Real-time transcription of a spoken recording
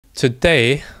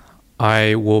Today,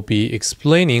 I will be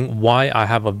explaining why I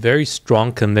have a very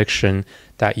strong conviction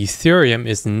that Ethereum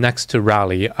is next to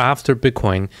rally after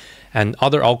Bitcoin and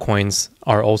other altcoins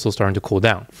are also starting to cool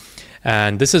down.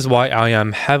 And this is why I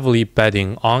am heavily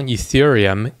betting on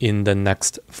Ethereum in the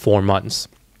next 4 months.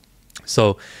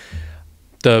 So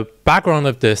the background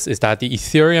of this is that the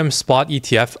Ethereum Spot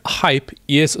ETF hype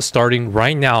is starting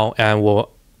right now and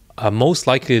will most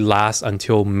likely last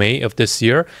until May of this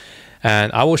year.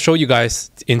 And I will show you guys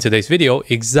in today's video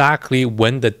exactly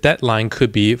when the deadline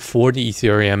could be for the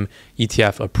Ethereum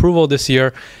ETF approval this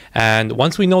year. And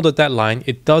once we know the deadline,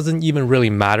 it doesn't even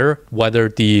really matter whether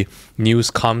the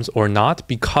news comes or not,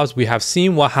 because we have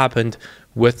seen what happened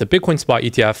with the Bitcoin Spot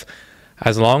ETF.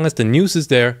 As long as the news is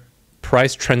there,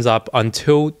 price trends up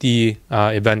until the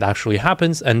event actually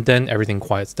happens, and then everything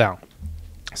quiets down.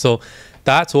 So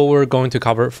that's what we're going to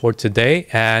cover for today.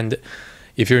 And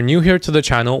if you're new here to the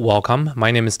channel, welcome.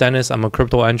 My name is Dennis. I'm a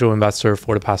crypto angel investor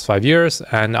for the past 5 years,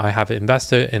 and I have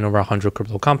invested in over 100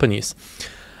 crypto companies.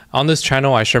 On this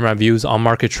channel, I share my views on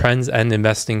market trends and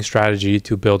investing strategy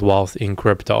to build wealth in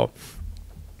crypto.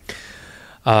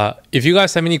 If you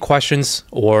guys have any questions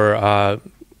or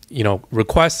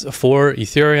requests for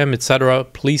Ethereum, etc.,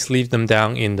 please leave them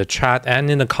down in the chat and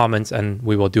in the comments, and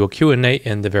we will do a Q&A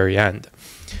in the very end.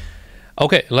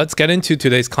 Okay, let's get into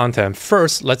today's content.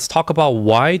 First, let's talk about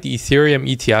why the Ethereum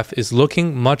ETF is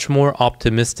looking much more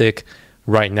optimistic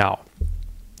right now.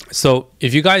 So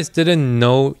if you guys didn't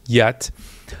know yet,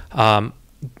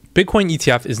 Bitcoin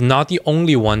ETF is not the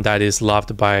only one that is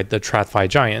loved by the TradFi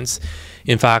giants.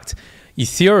 In fact,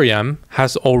 Ethereum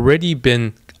has already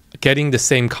been getting the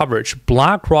same coverage.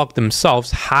 BlackRock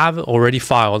themselves have already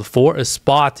filed for a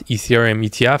spot Ethereum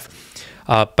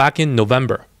ETF back in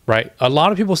November. Right, a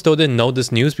lot of people still didn't know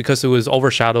this news because it was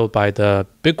overshadowed by the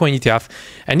Bitcoin ETF,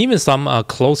 and even some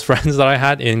close friends that I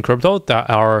had in crypto that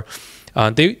are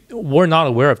they were not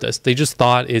aware of this. They just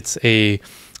thought it's a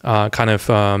kind of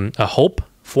a hope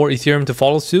for Ethereum to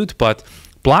follow suit. But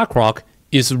BlackRock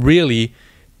is really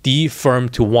the firm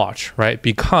to watch, right?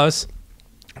 Because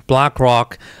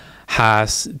BlackRock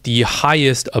has the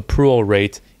highest approval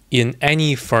rate in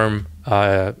any firm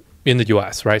in the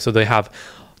US, right? So they have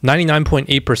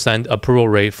 99.8% approval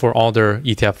rate for all their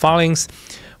ETF filings,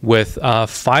 with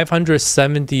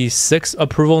 576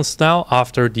 approvals now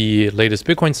after the latest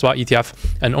Bitcoin Spot ETF,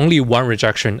 and only 1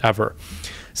 rejection ever.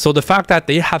 So the fact that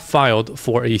they have filed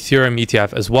for Ethereum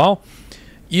ETF as well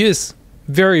is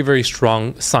very, very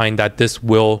strong sign that this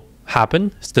will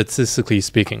happen, statistically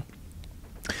speaking.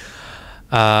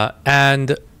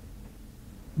 And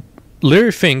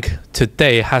Larry Fink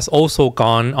today has also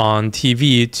gone on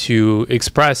TV to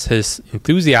express his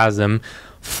enthusiasm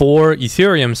for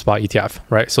Ethereum Spot ETF,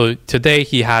 right? So today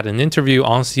he had an interview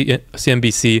on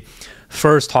CNBC,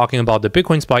 first talking about the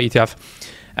Bitcoin Spot ETF,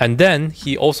 and then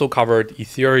he also covered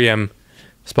Ethereum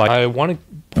Spot. I want to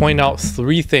point out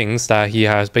 3 things that he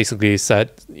has basically said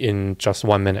in just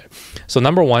 1 minute. So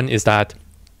number 1 is that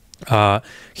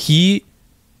he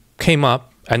came up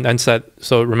and said,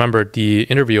 so remember, the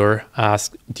interviewer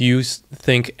asked, do you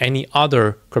think any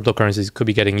other cryptocurrencies could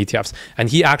be getting ETFs? And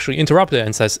he actually interrupted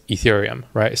and says Ethereum,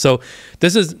 right? So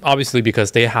this is obviously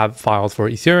because they have filed for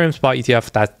Ethereum Spot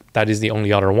ETF. That is the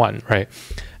only other one, right?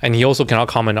 And he also cannot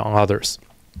comment on others.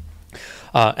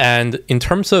 And in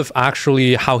terms of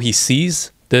actually how he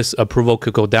sees this approval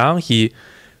could go down, he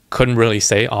couldn't really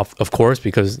say, of course,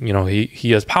 because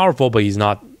he is powerful, but he's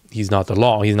not the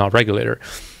law, he's not regulator.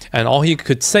 And all he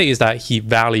could say is that he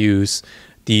values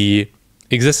the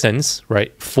existence,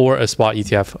 right, for a spot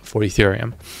ETF for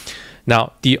Ethereum.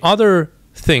 Now, the other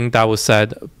thing that was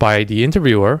said by the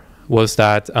interviewer was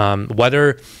that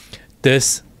whether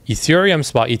this Ethereum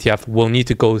spot ETF will need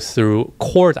to go through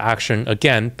court action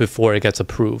again before it gets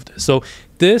approved. So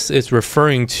this is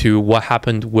referring to what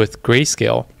happened with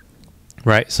Grayscale,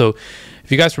 right? So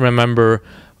if you guys remember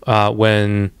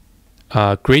when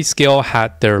Grayscale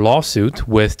had their lawsuit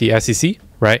with the SEC,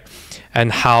 right? And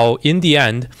how in the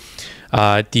end,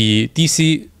 the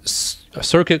DC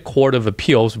Circuit Court of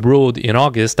Appeals ruled in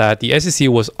August that the SEC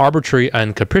was arbitrary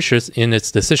and capricious in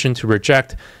its decision to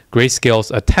reject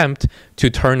Grayscale's attempt to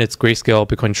turn its Grayscale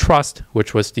Bitcoin Trust,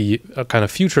 which was the kind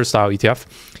of future style ETF,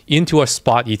 into a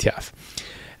spot ETF.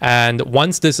 And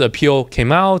once this appeal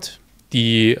came out,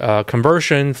 the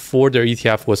conversion for their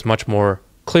ETF was much more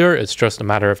clear. It's just a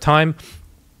matter of time.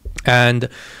 And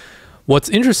what's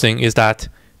interesting is that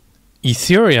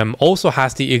Ethereum also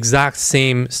has the exact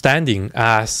same standing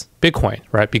as Bitcoin,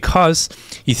 right? Because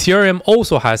Ethereum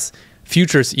also has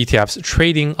futures ETFs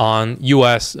trading on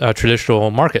US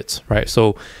traditional markets, right?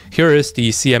 So here is the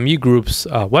CME Group's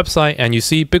website, and you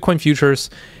see Bitcoin futures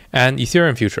and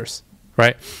Ethereum futures,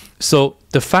 right? So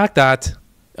the fact that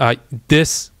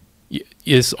this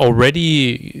is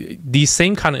already, these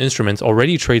same kind of instruments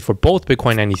already trade for both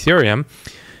Bitcoin and Ethereum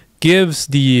gives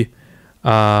the,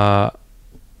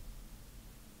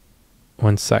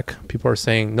 one sec, people are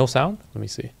saying no sound. Let me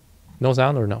see. No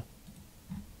sound or no?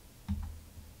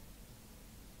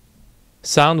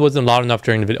 Sound wasn't loud enough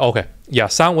during the video. Okay. Yeah,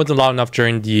 sound wasn't loud enough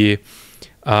during the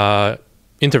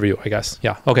interview, I guess.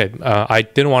 Yeah. Okay. I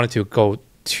didn't want it to go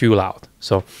too loud.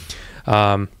 So,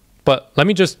 but let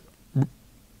me just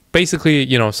basically,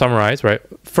 summarize, right?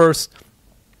 First,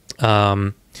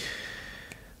 Larry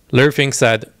Fink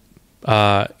said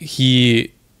there's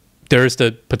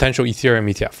the potential Ethereum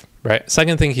ETF, right?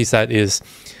 Second thing he said is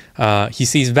he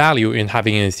sees value in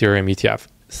having an Ethereum ETF.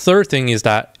 Third thing is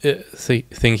that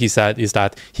he said is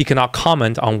that he cannot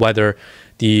comment on whether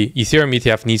the Ethereum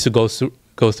ETF needs to go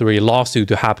through a lawsuit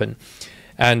to happen.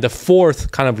 And the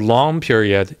fourth kind of long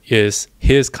period is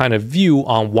his kind of view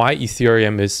on why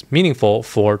Ethereum is meaningful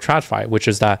for TradFi, which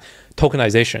is that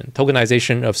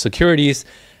tokenization of securities,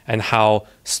 and how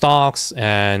stocks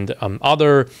and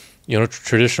other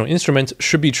traditional instruments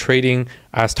should be trading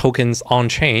as tokens on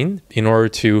chain in order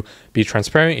to be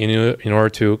transparent, in order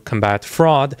to combat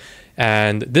fraud.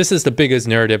 And this is the biggest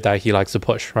narrative that he likes to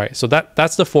push, right? So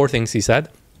that's the four things he said.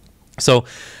 So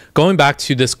going back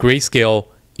to this grayscale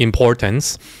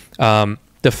importance,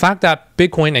 the fact that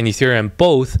Bitcoin and Ethereum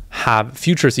both have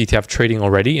futures ETF trading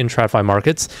already in TradFi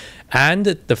markets, and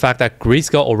the fact that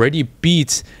Grayscale already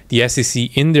beat the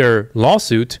SEC in their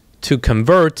lawsuit to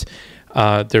convert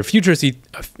their futures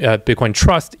Bitcoin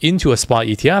Trust into a spot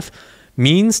ETF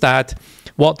means that,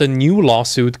 well, the new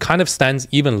lawsuit kind of stands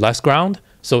even less ground.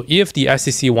 So if the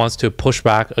SEC wants to push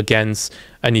back against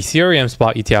an Ethereum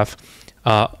spot ETF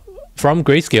from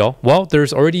Grayscale, well,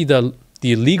 there's already the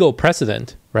legal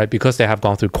precedent, right? Because they have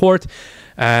gone through court,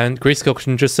 and Grayscale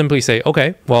can just simply say,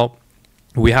 okay, well,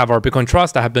 we have our Bitcoin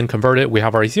Trust that have been converted. We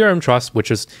have our Ethereum Trust,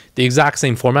 which is the exact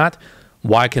same format.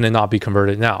 Why can it not be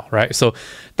converted now, right? So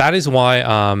that is why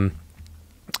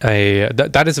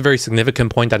that is a very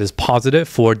significant point that is positive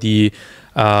for the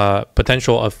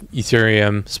potential of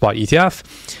Ethereum spot ETF.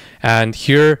 And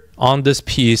here on this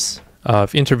piece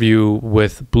of interview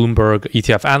with Bloomberg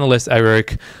ETF analyst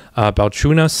Eric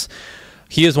Bitunix,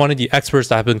 he is one of the experts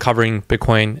that have been covering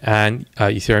Bitcoin and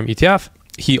Ethereum ETF.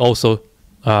 He also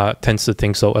tends to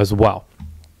think so as well.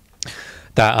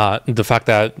 That the fact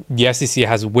that the SEC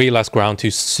has way less ground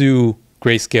to sue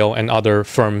Grayscale and other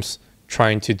firms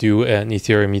trying to do an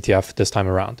Ethereum ETF this time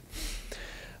around.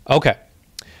 Okay,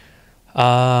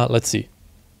 let's see.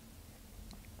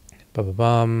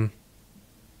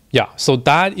 Yeah, so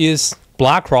that is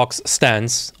BlackRock's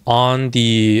stance on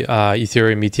the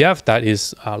Ethereum ETF. That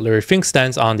is Larry Fink's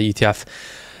stance on the ETF.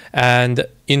 And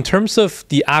in terms of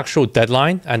the actual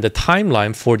deadline and the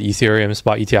timeline for the Ethereum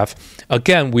Spot ETF,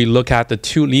 again, we look at the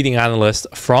two leading analysts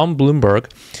from Bloomberg,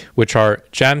 which are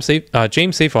James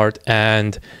Seyffart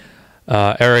and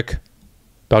Eric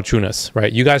Bitunix,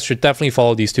 right? You guys should definitely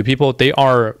follow these two people. They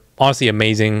are honestly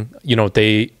amazing.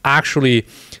 They actually,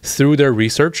 through their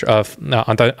research of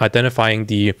identifying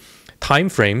the time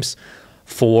frames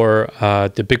for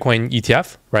the Bitcoin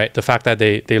ETF, right? The fact that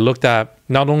they looked at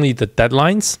not only the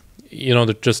deadlines,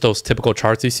 just those typical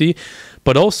charts you see,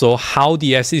 but also how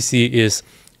the SEC is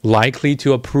likely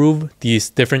to approve these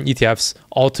different ETFs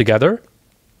altogether.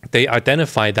 They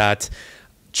identified that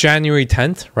January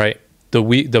 10th, right?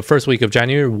 The first week of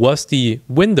January was the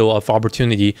window of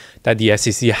opportunity that the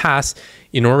SEC has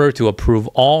in order to approve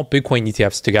all Bitcoin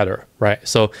ETFs together, right?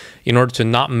 So in order to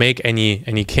not make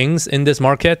any kings in this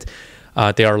market,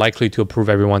 they are likely to approve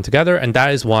everyone together. And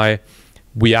that is why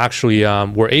we actually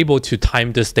were able to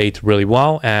time this date really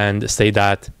well and say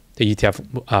that the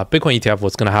Bitcoin ETF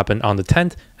was going to happen on the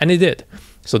 10th, and it did.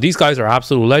 So these guys are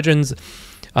absolute legends.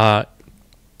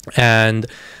 And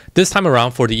this time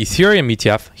around for the Ethereum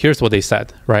ETF, here's what they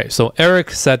said, right? So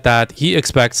Eric said that he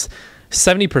expects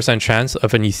 70% chance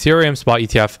of an Ethereum spot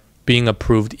ETF being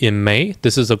approved in May.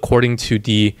 This is according to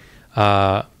the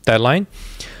deadline.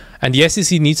 And the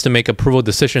SEC needs to make approval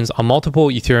decisions on multiple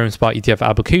Ethereum spot ETF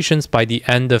applications by the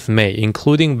end of May,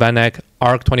 including VanEck,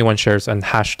 ARC21 shares, and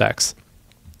Hashdex.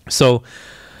 So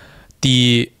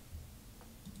the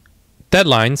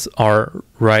deadlines are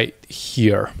right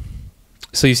here.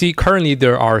 So you see, currently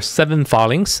there are 7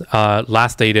 filings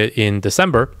last dated in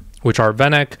December, which are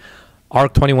VanEck,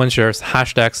 ARC21 shares,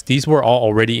 Hashdex. These were all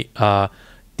already,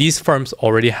 these firms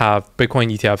already have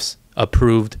Bitcoin ETFs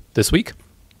approved this week.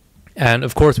 And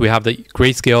of course, we have the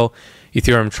Grayscale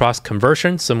Ethereum Trust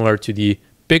conversion, similar to their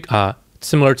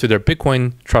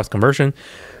Bitcoin Trust conversion.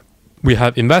 We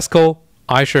have Invesco,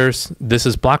 iShares, this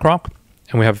is BlackRock,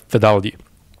 and we have Fidelity.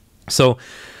 So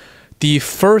the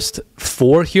first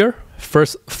four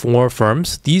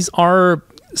firms, these are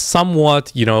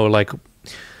somewhat, like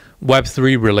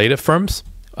Web3 related firms.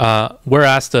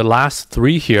 Whereas the last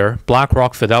three here,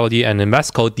 BlackRock, Fidelity, and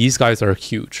Invesco, these guys are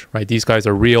huge, right? These guys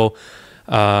are real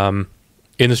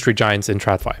industry giants in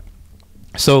TradFi.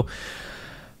 So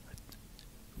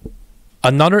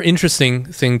another interesting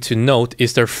thing to note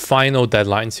is their final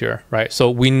deadlines here, right? So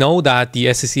we know that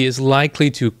the SEC is likely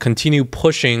to continue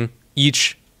pushing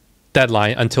each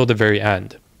deadline until the very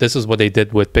end. This is what they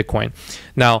did with Bitcoin.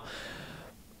 Now,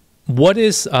 what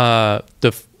is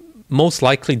the most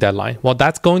likely deadline? Well,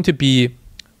 that's going to be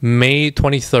May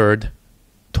 23rd,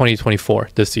 2024,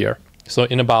 this year. So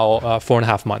in about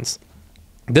 4.5 months.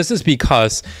 This is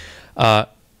because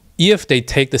if they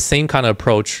take the same kind of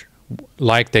approach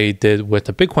like they did with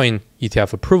the Bitcoin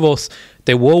ETF approvals,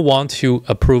 they will want to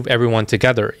approve everyone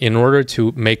together in order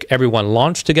to make everyone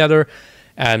launch together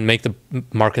and make the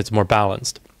markets more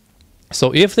balanced.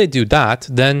 So if they do that,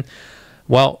 then,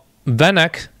 well,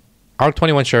 VanEck,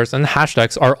 ARC21 shares, and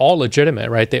Hashdex are all legitimate,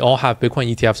 right? They all have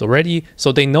Bitcoin ETFs already,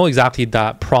 so they know exactly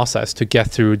that process to get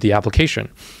through the application.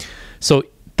 So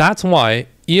that's why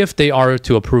if they are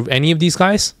to approve any of these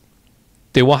guys,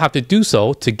 they will have to do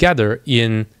so together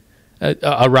in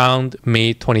around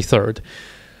May 23rd.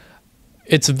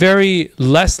 It's very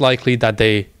less likely that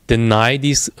they deny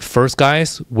these first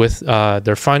guys with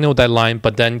their final deadline,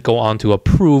 but then go on to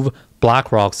approve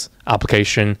BlackRock's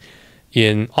application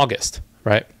in August,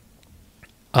 right?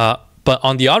 But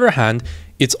on the other hand,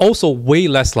 it's also way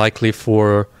less likely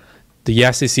for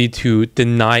the SEC to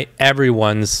deny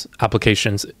everyone's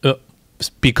applications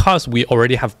because we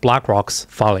already have BlackRock's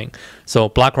filing. So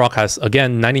BlackRock has,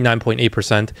 again,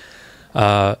 99.8%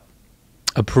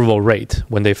 approval rate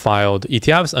when they filed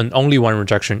ETFs and only one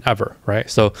rejection ever, right?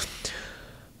 So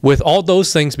with all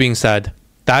those things being said,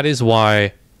 that is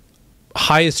why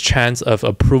highest chance of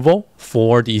approval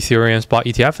for the Ethereum Spot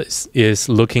ETF is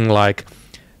looking like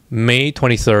May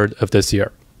 23rd of this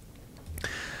year.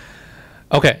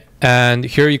 Okay, and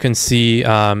here you can see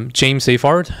James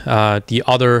Seyfarth, the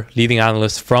other leading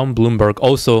analyst from Bloomberg,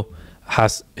 also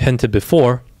has hinted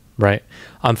before, right?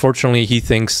 Unfortunately, he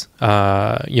thinks,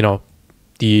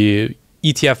 the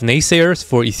ETF naysayers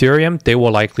for Ethereum, they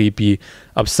will likely be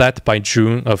upset by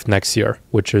June of next year,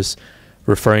 which is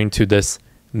referring to this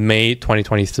May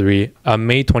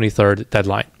 23rd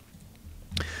deadline.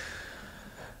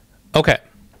 Okay,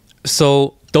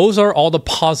 so those are all the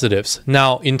positives.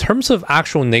 Now, in terms of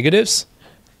actual negatives,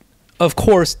 of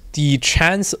course, the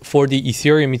chance for the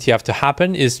Ethereum ETF to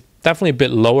happen is definitely a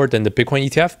bit lower than the Bitcoin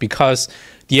ETF because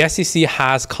the SEC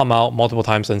has come out multiple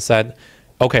times and said,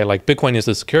 okay, like Bitcoin is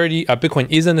a security, Bitcoin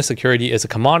isn't a security, it's a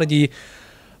commodity.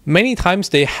 Many times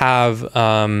they have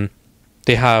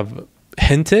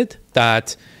hinted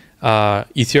that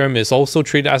Ethereum is also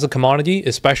treated as a commodity,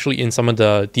 especially in some of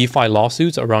the DeFi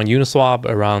lawsuits around Uniswap,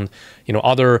 around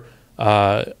other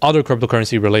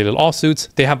cryptocurrency related lawsuits.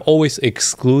 They have always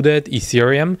excluded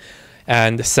Ethereum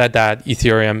and said that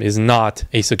Ethereum is not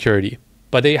a security,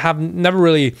 but they have never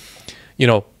really,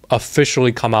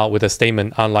 officially come out with a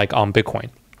statement, unlike on Bitcoin.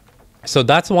 So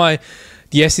that's why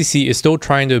the SEC is still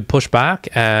trying to push back,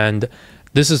 and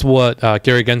this is what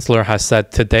Gary Gensler has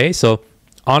said today. So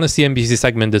on a CNBC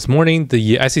segment this morning,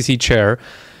 the SEC chair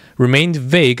remained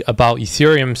vague about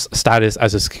Ethereum's status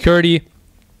as a security,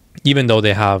 even though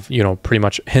they have, pretty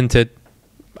much hinted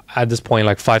at this point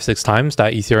like 5-6 times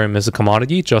that Ethereum is a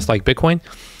commodity, just like Bitcoin.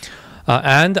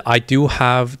 And I do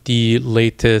have the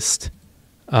latest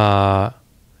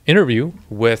interview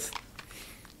with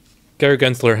Gary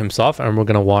Gensler himself, and we're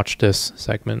going to watch this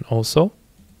segment also.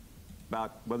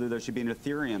 About whether there should be an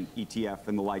Ethereum ETF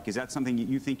and the like. Is that something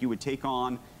you think you would take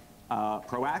on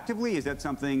proactively? Is that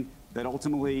something that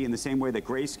ultimately, in the same way that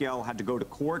Grayscale had to go to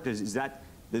court, does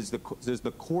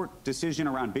the court decision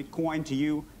around Bitcoin to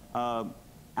you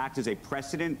act as a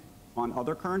precedent on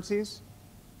other currencies?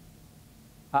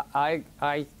 I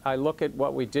look at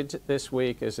what we did this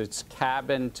week as it's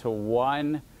cabined to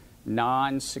one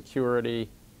non-security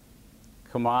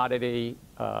commodity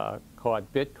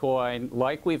called Bitcoin,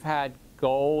 like we've had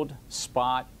gold,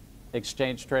 spot,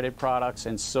 exchange-traded products,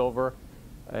 and silver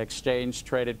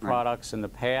exchange-traded products in the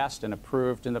past and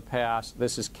approved in the past.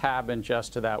 This is cabined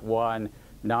just to that one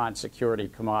non-security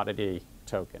commodity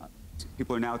token.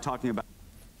 People are now talking about...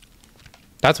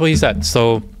 That's what he said.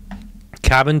 So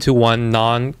cabin to one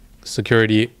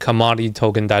non-security commodity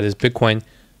token that is Bitcoin,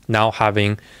 now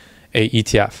having a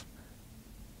ETF.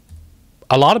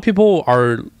 A lot of people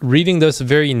are reading this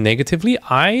very negatively.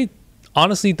 I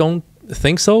honestly don't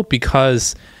think so,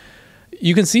 because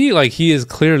you can see like he is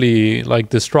clearly like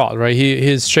distraught, right? He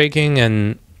is shaking,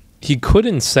 and he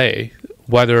couldn't say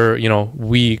whether, you know,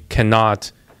 we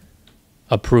cannot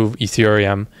approve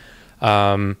Ethereum.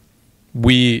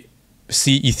 We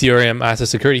see Ethereum as a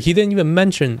security. He didn't even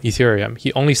mention Ethereum.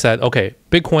 He only said, okay,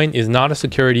 Bitcoin is not a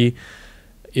security,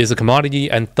 is a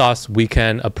commodity, and thus we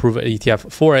can approve an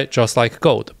ETF for it, just like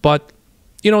gold. But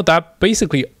you know, that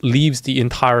basically leaves the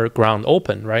entire ground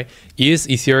open, right? Is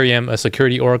Ethereum a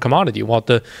security or a commodity? Well,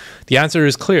 the answer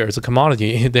is clear. It's a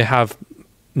commodity. They have,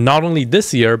 not only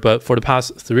this year, but for the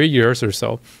past 3 years or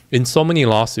so, in so many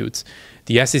lawsuits,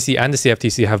 the SEC and the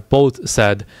CFTC have both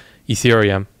said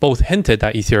Ethereum, both hinted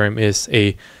that Ethereum is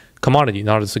a commodity,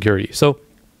 not a security. So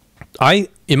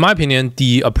in my opinion,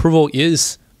 the approval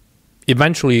is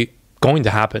eventually going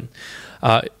to happen,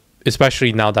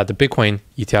 especially now that the Bitcoin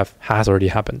ETF has already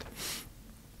happened.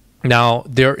 Now,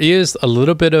 there is a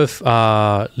little bit of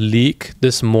leak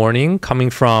this morning coming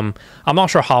from, I'm not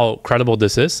sure how credible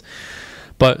this is,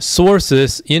 but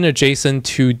sources in adjacent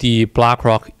to the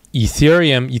BlackRock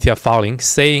Ethereum ETF filing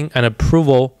saying an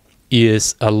approval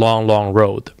is a long, long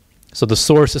road. So the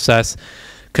source says,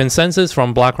 consensus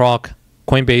from BlackRock,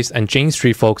 Coinbase, and Jane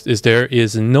Street folks is there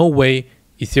is no way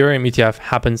Ethereum ETF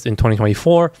happens in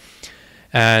 2024.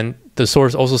 And the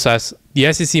source also says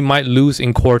the SEC might lose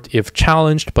in court if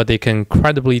challenged, but they can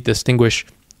credibly distinguish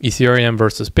Ethereum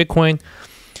versus Bitcoin.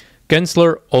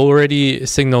 Gensler already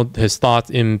signaled his thoughts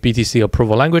in BTC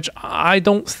approval language. I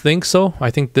don't think so.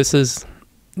 I think this is,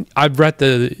 I've read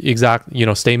the exact, you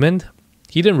know, statement.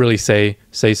 He didn't really say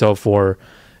so for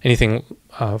anything,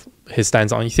 his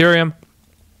stance on Ethereum.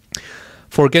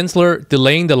 For Gensler,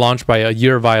 delaying the launch by a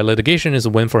year via litigation is a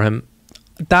win for him.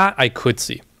 That I could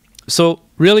see. So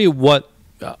really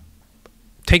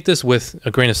take this with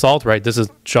a grain of salt, right? This is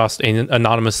just an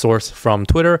anonymous source from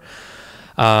Twitter.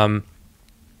 Yeah,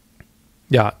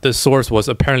 the source was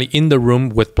apparently in the room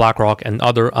with BlackRock and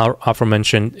other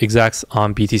aforementioned execs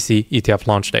on BTC ETF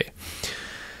launch day.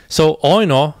 So all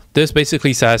in all, this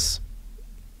basically says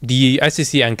the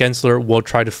SEC and Gensler will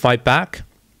try to fight back,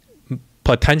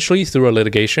 potentially through a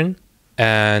litigation,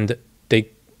 and they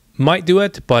might do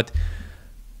it, but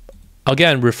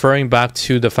again, referring back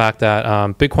to the fact that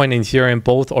Bitcoin and Ethereum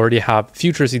both already have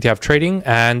futures ETF trading,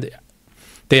 and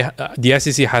the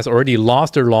SEC has already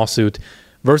lost their lawsuit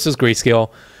versus Grayscale.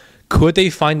 Could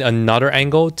they find another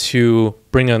angle to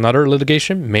bring another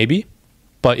litigation? Maybe.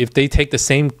 But if they take the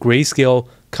same Grayscale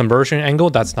conversion angle,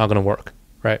 that's not going to work,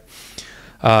 right?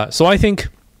 So I think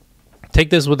take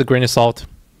this with a grain of salt.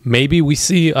 Maybe we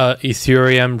see a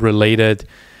Ethereum-related,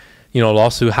 you know,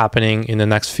 lawsuit happening in the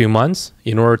next few months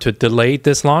in order to delay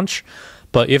this launch.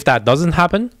 But if that doesn't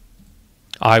happen,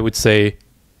 I would say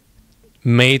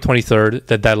May 23rd,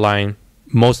 the deadline,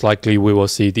 most likely we will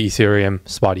see the Ethereum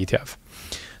Spot ETF.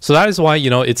 So that is why, you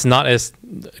know, it's not as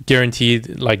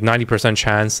guaranteed, like 90%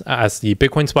 chance as the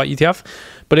Bitcoin Spot ETF,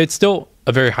 but it's still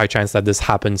a very high chance that this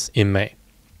happens in May.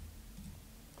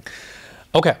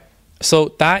 Okay,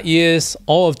 so that is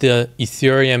all of the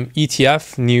Ethereum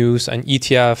ETF news and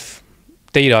ETF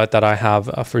data that I have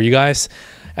for you guys.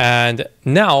 And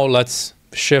now let's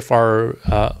shift our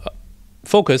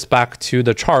focus back to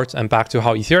the charts and back to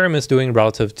how Ethereum is doing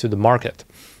relative to the market.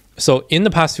 So in the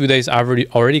past few days, I've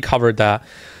already covered that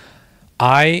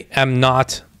I am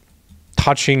not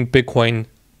touching Bitcoin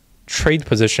trade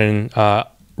position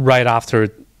right after,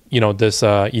 you know, this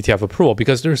ETF approval,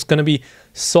 because there's going to be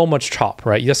so much chop,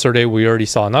 right? Yesterday, we already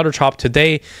saw another chop.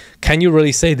 Today, can you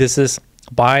really say this is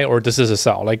buy or this is a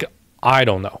sell? Like, I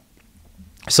don't know.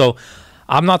 So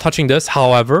I'm not touching this.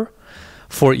 However,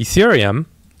 for Ethereum,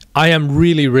 I am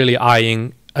really, really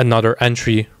eyeing another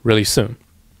entry really soon.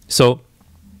 So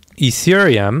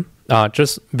Ethereum,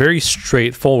 just very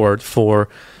straightforward for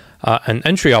an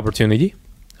entry opportunity,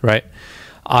 right?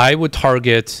 I would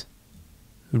target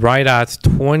right at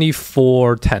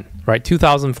 $24.10, right?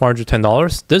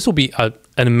 $2,410. This will be an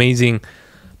amazing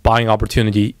buying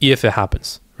opportunity if it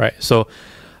happens, right? So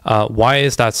why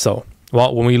is that so?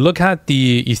 Well, when we look at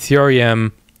the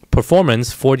Ethereum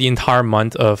performance for the entire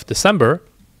month of December,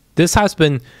 this has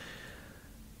been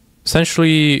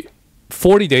essentially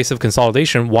 40 days of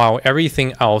consolidation, while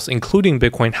everything else, including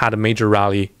Bitcoin, had a major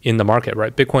rally in the market,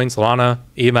 right? Bitcoin, Solana,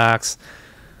 AVAX,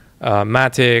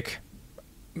 Matic,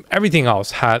 everything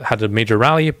else had a major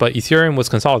rally, but Ethereum was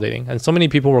consolidating. And so many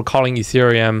people were calling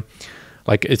Ethereum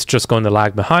like it's just going to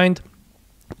lag behind.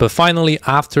 But finally,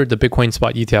 after the Bitcoin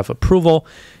Spot ETF approval,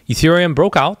 Ethereum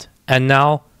broke out, and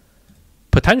now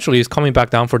potentially is coming back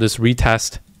down for this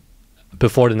retest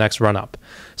before the next run up.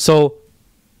 So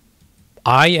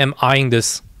I am eyeing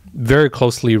this very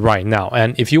closely right now.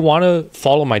 And if you want to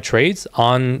follow my trades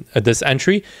on this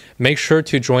entry, make sure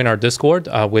to join our Discord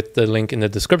with the link in the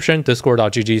description,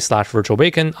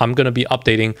 discord.gg/virtualbacon. I'm going to be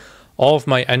updating all of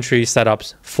my entry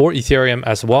setups for Ethereum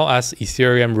as well as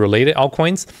Ethereum related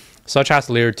altcoins, such as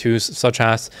layer 2s, such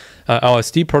as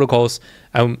LSD protocols.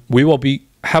 And we will be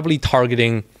heavily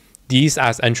targeting these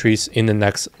as entries in the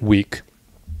next week.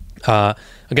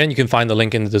 Again, you can find the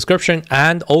link in the description,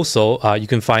 and also you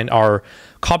can find our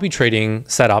copy trading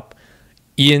setup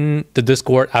in the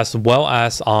Discord as well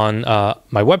as on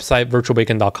my website,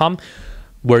 virtualbacon.com,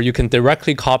 where you can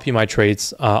directly copy my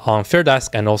trades on Fairdesk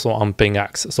and also on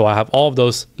BingX. So I have all of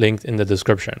those linked in the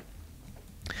description.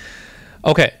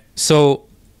 Okay, so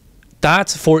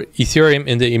that's for Ethereum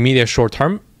in the immediate short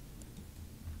term.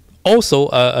 Also,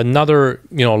 another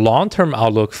long-term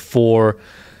outlook for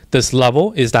this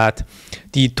level is that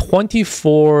the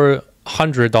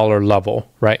 $2,400 level,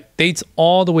 right, dates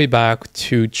all the way back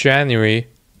to January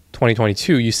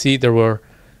 2022. You see there were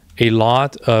a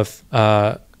lot of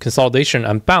consolidation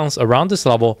and bounce around this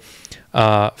level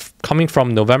coming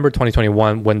from November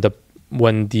 2021 when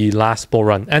the last bull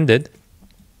run ended.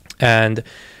 And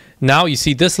now you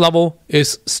see this level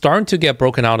is starting to get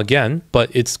broken out again, but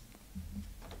it's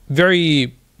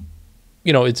very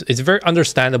it's very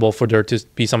understandable for there to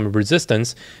be some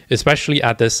resistance, especially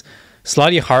at this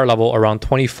slightly higher level around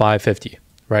 2550,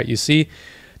 right? You see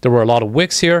there were a lot of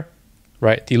wicks here,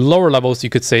 right? The lower levels,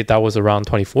 you could say that was around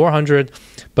 2400,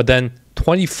 but then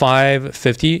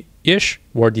 2550-ish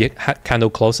were the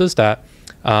candle closes that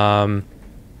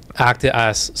acted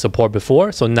as support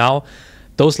before. So now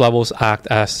those levels act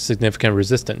as significant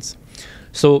resistance.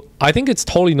 So I think it's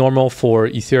totally normal for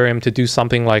Ethereum to do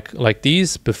something like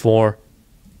these before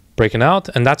breaking out,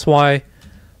 and that's why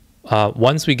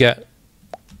once we get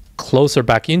closer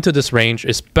back into this range,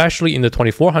 especially in the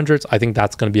 2400s, I think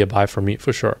that's going to be a buy for me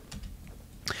for sure.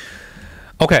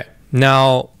 Okay,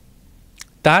 now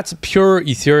that's pure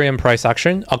Ethereum price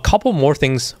action. A couple more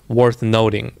things worth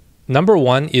noting. Number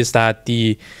one is that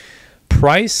the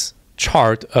price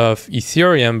chart of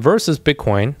Ethereum versus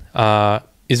Bitcoin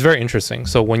is very interesting.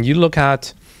 So when you look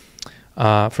at,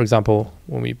 for example,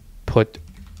 when we put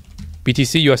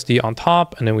BTC USD on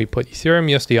top and then we put Ethereum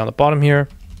USD on the bottom here,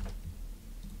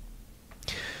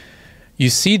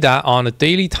 you see that on a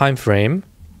daily time frame,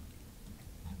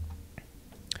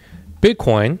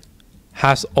 Bitcoin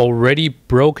has already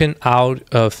broken out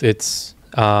of its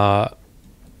bear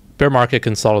market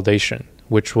consolidation,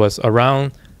 which was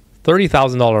around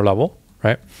 $30,000 level,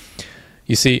 right?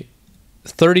 You see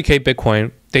 30K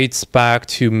Bitcoin dates back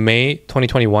to May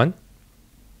 2021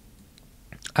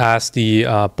 as the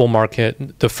bull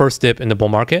market, the first dip in the bull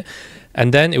market.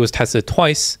 And then it was tested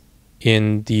twice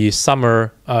in the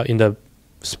summer, in the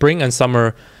spring and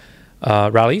summer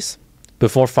rallies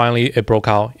before finally it broke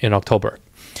out in October.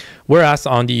 Whereas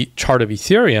on the chart of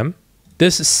Ethereum,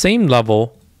 this same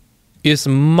level is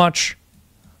much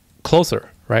closer,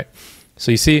 right?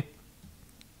 So you see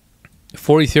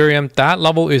for Ethereum, that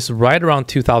level is right around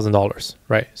 $2,000,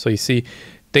 right? So you see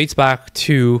dates back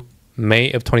to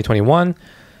May of 2021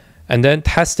 and then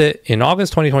tested in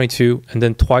August 2022 and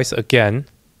then twice again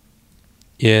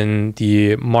in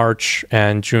the March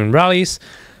and June rallies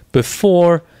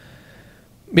before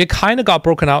it kind of got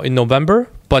broken out in November,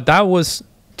 but that was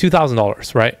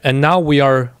 $2,000, right? And now we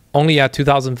are only at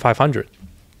 2,500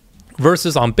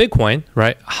 versus on Bitcoin,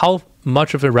 right? How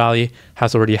much of a rally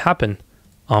has already happened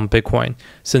on Bitcoin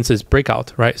since its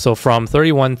breakout, right? So from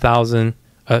 31,000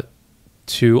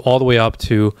 to all the way up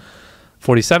to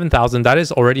 47,000, that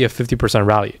is already a 50%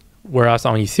 rally. Whereas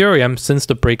on Ethereum, since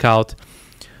the breakout,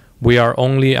 we are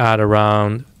only at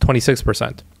around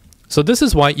 26%. So this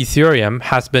is why Ethereum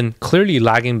has been clearly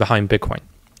lagging behind Bitcoin,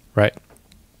 right?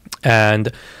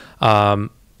 And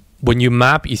when you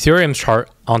map Ethereum's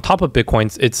chart on top of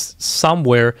Bitcoin's, it's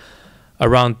somewhere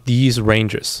around these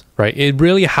ranges, right? It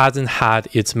really hasn't had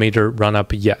its major run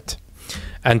up yet.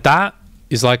 And that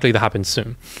is likely to happen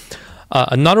soon.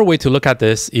 Another way to look at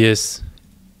this is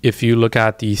if you look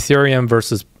at the Ethereum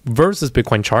versus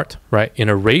Bitcoin chart, right? In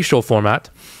a ratio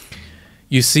format,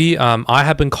 you see I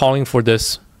have been calling for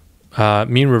this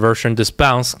mean reversion, this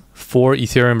bounce for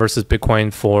Ethereum versus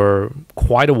Bitcoin for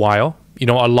quite a while. You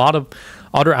know, a lot of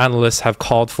other analysts have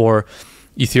called for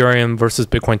Ethereum versus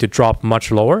Bitcoin to drop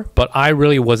much lower, but I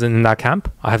really wasn't in that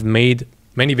camp. I have made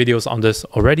many videos on this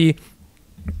already.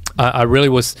 I really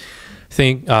was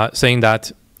saying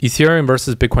that Ethereum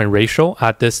versus Bitcoin ratio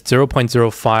at this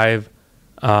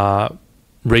 0.05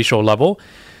 ratio level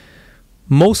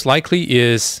most likely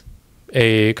is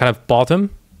a kind of bottom.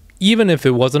 Even if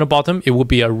it wasn't a bottom, it would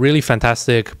be a really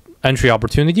fantastic entry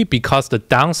opportunity because the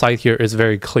downside here is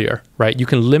very clear, right? You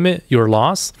can limit your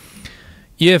loss.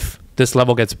 If this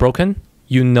level gets broken,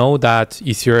 you know that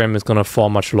Ethereum is going to fall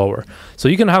much lower. So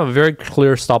you can have a very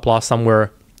clear stop loss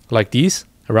somewhere like these,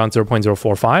 around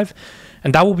 0.045,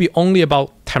 and that will be only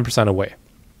about 10% away.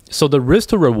 So the risk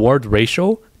to reward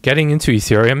ratio getting into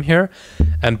Ethereum here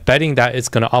and betting that it's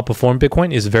going to outperform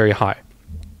Bitcoin is very high.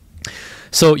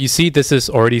 So you see this is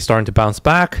already starting to bounce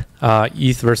back,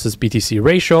 ETH versus BTC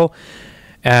ratio.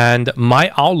 And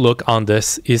my outlook on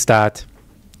this is that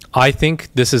I think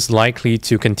this is likely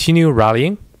to continue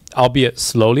rallying, albeit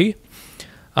slowly,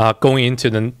 going into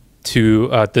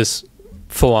this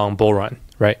full-on bull run,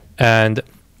 right? And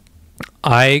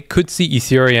I could see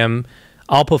Ethereum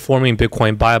outperforming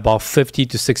Bitcoin by about 50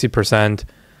 to 60%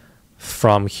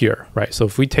 from here, right? So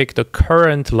if we take the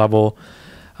current level,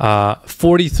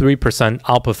 43%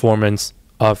 outperformance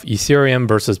of Ethereum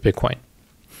versus Bitcoin.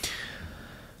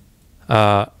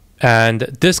 And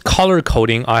this color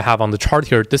coding I have on the chart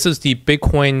here, this is the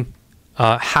Bitcoin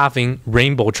halving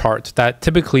rainbow chart that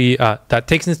typically that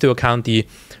takes into account the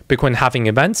Bitcoin halving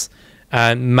events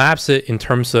and maps it in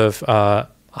terms of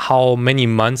how many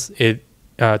months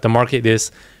the market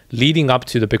is leading up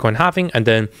to the Bitcoin halving. And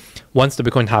then once the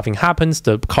Bitcoin halving happens,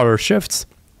 the color shifts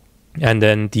and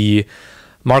then the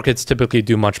markets typically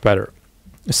do much better.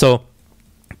 So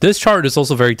this chart is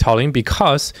also very telling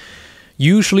because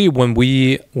usually when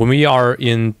we are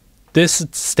in this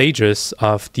stages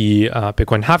of the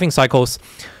Bitcoin halving cycles,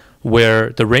 where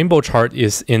the rainbow chart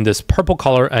is in this purple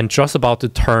color and just about to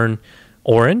turn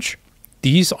orange,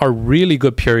 these are really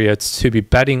good periods to be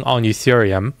betting on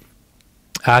Ethereum.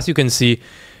 As you can see,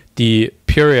 the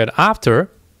period after,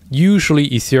 usually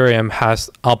Ethereum has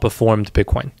outperformed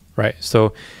Bitcoin, right?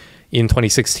 So in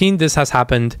 2016, this has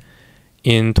happened.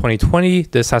 In 2020,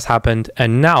 this has happened.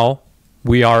 And now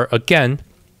we are again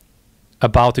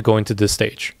about to go into this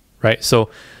stage, right? So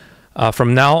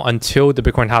from now until the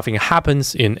Bitcoin halving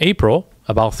happens in April,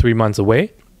 about 3 months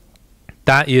away,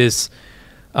 that is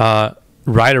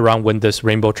right around when this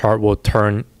rainbow chart will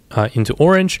turn into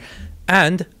orange.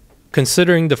 And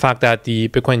considering the fact that the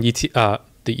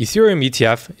the Ethereum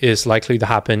ETF is likely to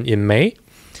happen in May,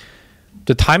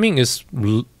 the timing is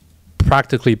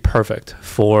practically perfect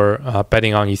for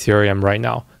betting on Ethereum right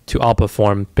now to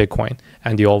outperform Bitcoin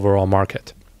and the overall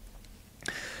market.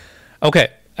 Okay,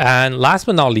 and last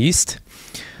but not least,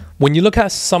 when you look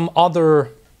at some other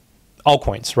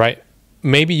altcoins, right?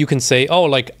 Maybe you can say, oh,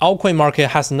 like altcoin market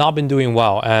has not been doing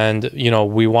well and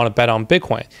we want to bet on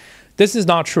Bitcoin. This is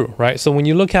not true, right? So when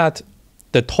you look at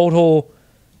the total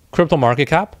crypto market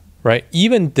cap, right?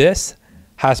 Even this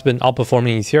has been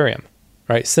outperforming Ethereum,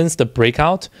 right? Since the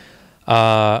breakout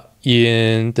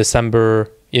in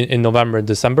November and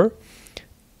December,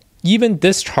 even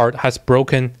this chart has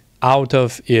broken out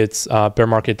of its bear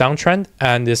market downtrend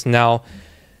and is now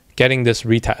getting this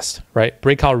retest, right?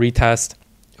 Breakout retest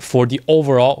for the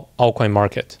overall altcoin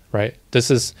market, right?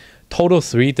 This is total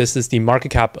 3. This is the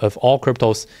market cap of all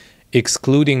cryptos,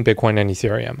 excluding Bitcoin and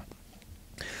Ethereum.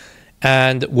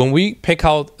 And when we pick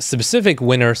out specific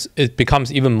winners, it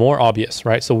becomes even more obvious,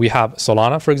 right? So we have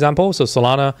Solana, for example. So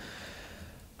Solana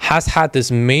has had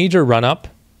this major run up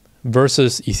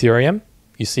versus Ethereum.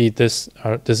 You see this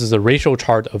is a ratio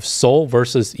chart of SOL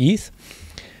versus ETH.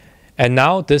 And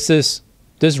now this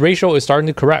ratio is starting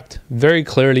to correct. Very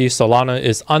clearly, Solana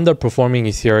is underperforming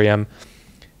Ethereum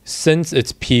since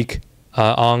its peak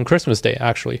on Christmas Day,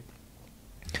 actually.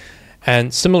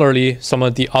 And similarly, some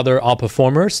of the other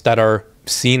outperformers that are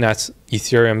seen as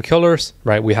Ethereum killers,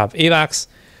 right? We have AVAX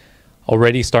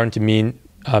already starting to mean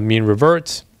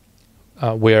revert,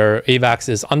 where AVAX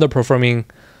is underperforming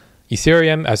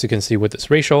Ethereum, as you can see with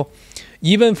this ratio.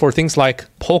 Even for things like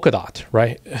Polkadot,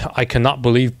 right? I cannot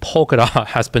believe Polkadot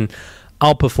has been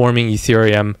outperforming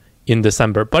Ethereum in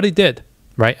December, but it did,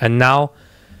 right? And now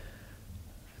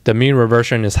the mean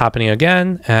reversion is happening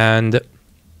again, and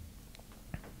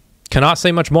cannot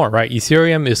say much more, right?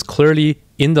 Ethereum is clearly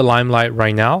in the limelight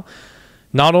right now,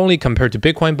 not only compared to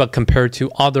Bitcoin, but compared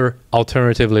to other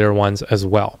alternative layer ones as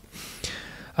well.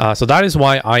 So that is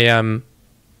why I am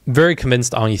very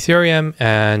convinced on Ethereum,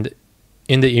 and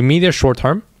in the immediate short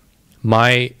term,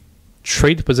 my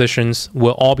trade positions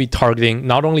will all be targeting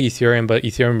not only Ethereum, but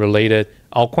Ethereum related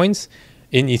altcoins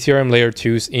in Ethereum layer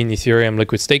 2s, in Ethereum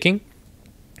liquid staking.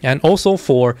 And also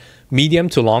for medium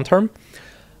to long term,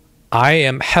 I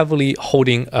am heavily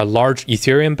holding a large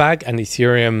Ethereum bag and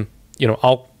Ethereum,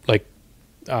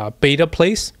 beta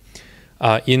plays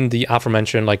in the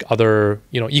aforementioned like other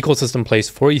ecosystem plays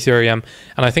for Ethereum,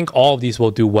 and I think all of these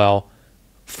will do well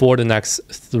for the next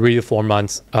 3 to 4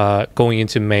 months going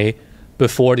into May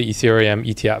before the Ethereum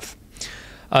ETF.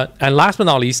 And last but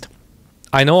not least,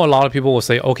 I know a lot of people will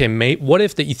say, okay, what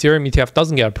if the Ethereum ETF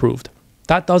doesn't get approved?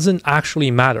 That doesn't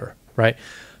actually matter, right?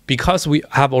 Because we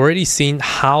have already seen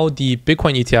how the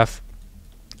Bitcoin ETF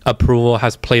approval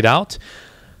has played out.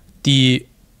 The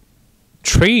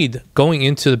trade going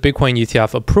into the Bitcoin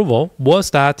ETF approval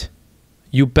was that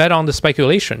you bet on the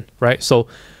speculation, right? So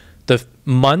the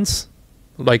months,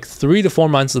 like 3 to 4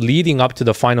 months leading up to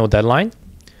the final deadline,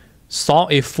 saw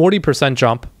a 40%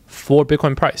 jump for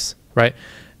Bitcoin price, right?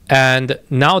 And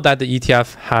now that the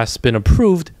ETF has been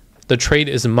approved, the trade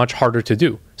is much harder to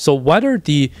do. So whether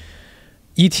the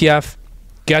ETF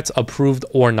gets approved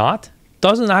or not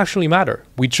doesn't actually matter.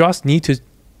 We just need to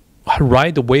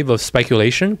ride the wave of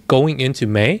speculation going into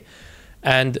May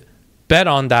and bet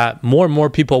on that more and more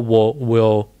people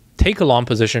will take a long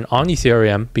position on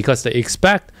Ethereum because they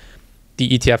expect the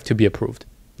ETF to be approved.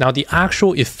 Now, the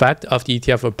actual effect of the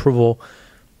ETF approval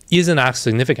isn't as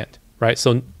significant, right?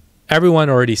 So everyone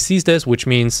already sees this, which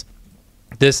means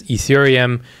this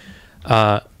Ethereum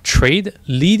trade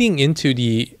leading into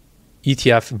the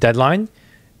ETF deadline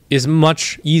is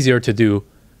much easier to do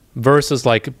versus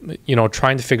like,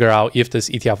 trying to figure out if this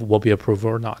ETF will be approved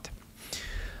or not.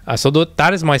 So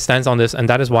that is my stance on this, and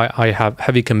that is why I have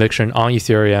heavy conviction on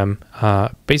Ethereum.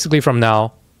 Basically from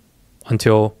now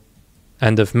until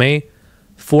end of May,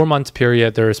 4 month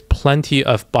period, there is plenty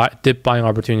of dip buying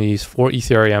opportunities for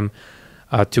Ethereum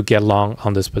to get long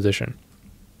on this position.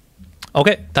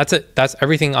 Okay, that's it. That's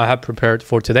everything I have prepared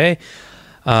for today.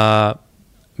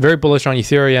 Very bullish on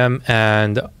Ethereum,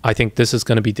 and I think this is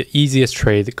going to be the easiest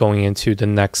trade going into the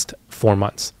next 4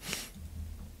 months.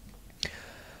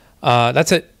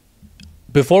 That's it.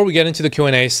 Before we get into the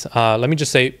Q&As, let me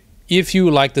just say, if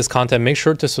you like this content, make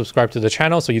sure to subscribe to the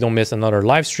channel so you don't miss another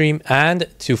live stream. And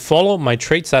to follow my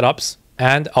trade setups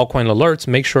and altcoin alerts,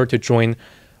 make sure to join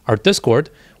our Discord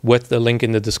with the link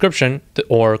in the description,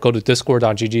 or go to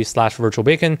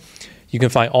discord.gg/virtualbacon. You can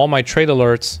find all my trade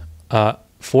alerts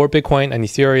for Bitcoin and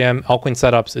Ethereum, altcoin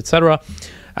setups, etc.,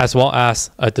 as well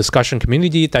as a discussion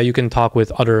community that you can talk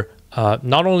with other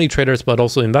not only traders but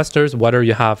also investors, whether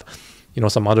you have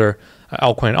some other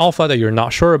altcoin alpha that you're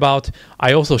not sure about.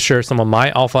 I also share some of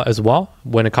my alpha as well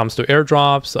when it comes to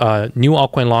airdrops, new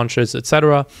altcoin launches,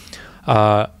 etc.,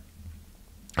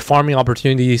 farming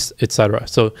opportunities, etc.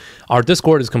 So our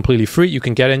Discord is completely free. You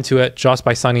can get into it just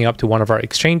by signing up to one of our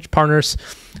exchange partners.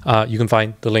 You can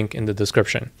find the link in the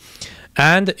description.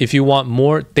 And if you want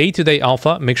more day-to-day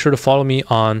alpha, make sure to follow me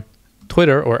on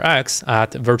Twitter or X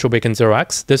at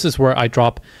virtualbacon0x. This is where I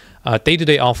drop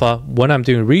day-to-day alpha when I'm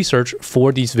doing research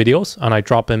for these videos, and I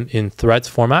drop them in threads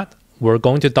format. We're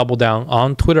going to double down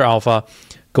on Twitter alpha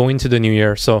going into the new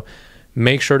year, so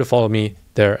make sure to follow me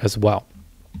there as well.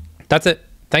 That's it.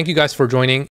 Thank you guys for joining.